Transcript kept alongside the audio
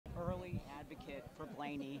for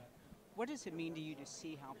Blaney. What does it mean to you to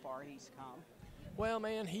see how far he's come? Well,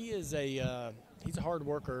 man, he's a hard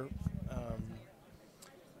worker.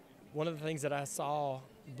 One of the things that I saw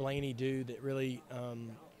Blaney do that really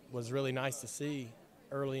was really nice to see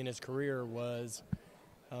early in his career was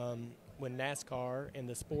when NASCAR and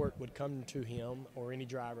the sport would come to him or any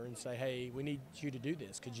driver and say, "Hey, we need you to do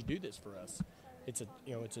this. Could you do this for us?" It's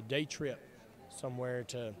a day trip somewhere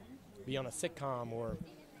to be on a sitcom or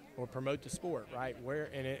promote the sport, right?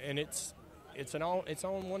 It's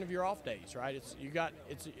on one of your off days, right? You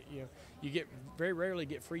get very rarely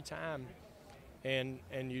get free time, and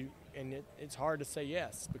it's hard to say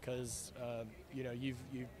yes because you've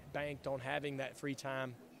banked on having that free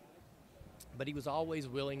time. But he was always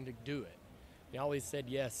willing to do it. He always said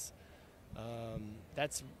yes.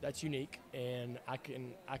 That's unique, and I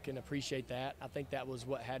can appreciate that. I think that was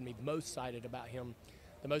what had me most excited about him.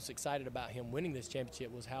 The most excited about him winning this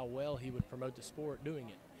championship was how well he would promote the sport doing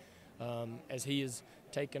it. As he is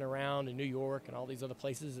taken around in New York and all these other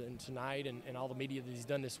places, and tonight and all the media that he's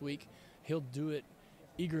done this week, he'll do it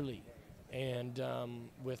eagerly and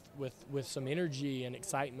with some energy and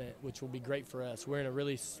excitement, which will be great for us. We're in a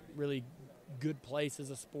really good place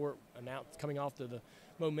as a sport, coming off to the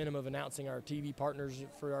momentum of announcing our TV partners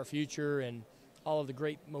for our future and all of the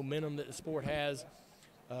great momentum that the sport has.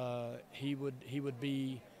 He would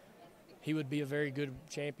be a very good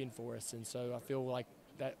champion for us, and so I feel like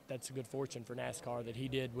that's a good fortune for NASCAR that he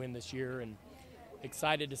did win this year, and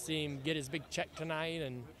excited to see him get his big check tonight,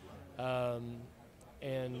 and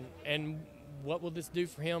what will this do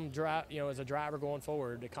for him as a driver going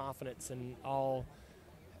forward, the confidence and all,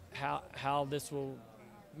 how this will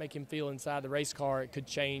make him feel inside the race car. It could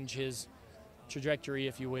change his trajectory,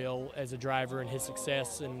 if you will, as a driver, and his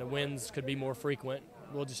success and the wins could be more frequent.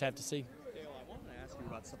 We'll just have to see. Dale, I wanted to ask you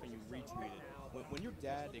about something you retweeted. When your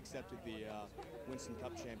dad accepted the Winston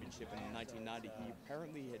Cup Championship in 1990, he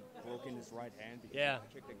apparently had broken his right hand because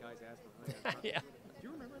he kicked a guy's ass for Yeah. Do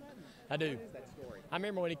you remember that? I do. What is that story? I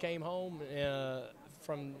remember when he came home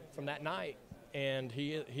from that night, and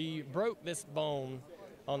he broke this bone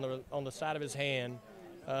on the side of his hand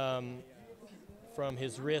from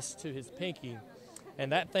his wrist to his pinky,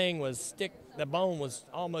 and that thing the bone was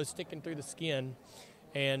almost sticking through the skin.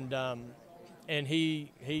 And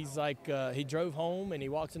he's like, he drove home and he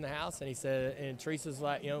walks in the house and he said, and Teresa's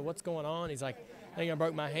like, what's going on? He's like, I think I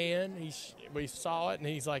broke my hand. We saw it, and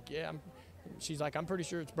he's like, yeah. She's like, I'm pretty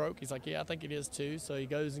sure it's broke. He's like, yeah, I think it is too. So he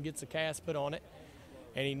goes and gets a cast put on it,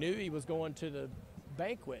 and he knew he was going to the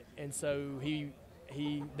banquet, and so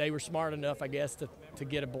they were smart enough, I guess, to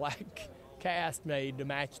get a black cast made to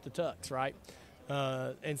match the tux, right?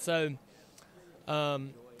 And so a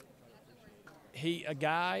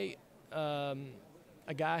guy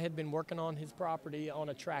had been working on his property on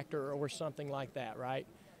a tractor or something like that, right,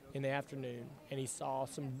 in the afternoon, and he saw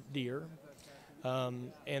some deer,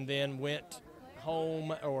 and then went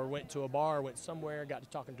home or went to a bar, went somewhere, got to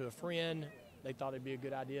talking to a friend. They thought it'd be a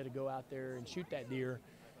good idea to go out there and shoot that deer,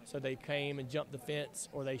 so they came and jumped the fence,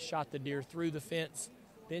 or they shot the deer through the fence,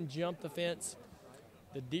 then jumped the fence.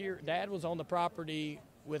 Dad was on the property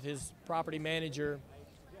with his property manager,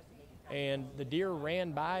 and the deer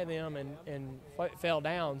ran by them and fell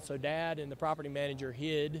down. So Dad and the property manager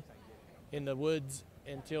hid in the woods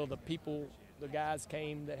until the guys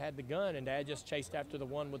came that had the gun, and Dad just chased after the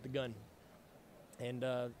one with the gun and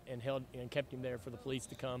held and kept him there for the police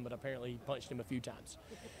to come, but apparently he punched him a few times.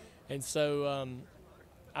 And so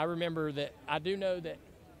I remember that. I do know that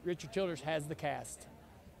Richard Childress has the cast.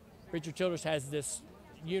 Richard Childress has this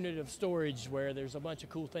unit of storage where there's a bunch of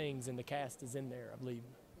cool things, and the cast is in there, I believe.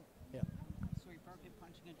 Yeah. So he broke it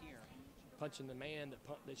punching a deer. Punching the man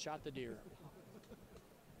that shot the deer.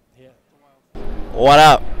 Yeah. What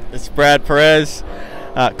up? It's Brad Perez.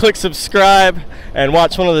 Click subscribe and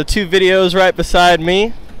watch one of the 2 videos right beside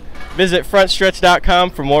me. Visit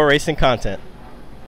frontstretch.com for more racing content.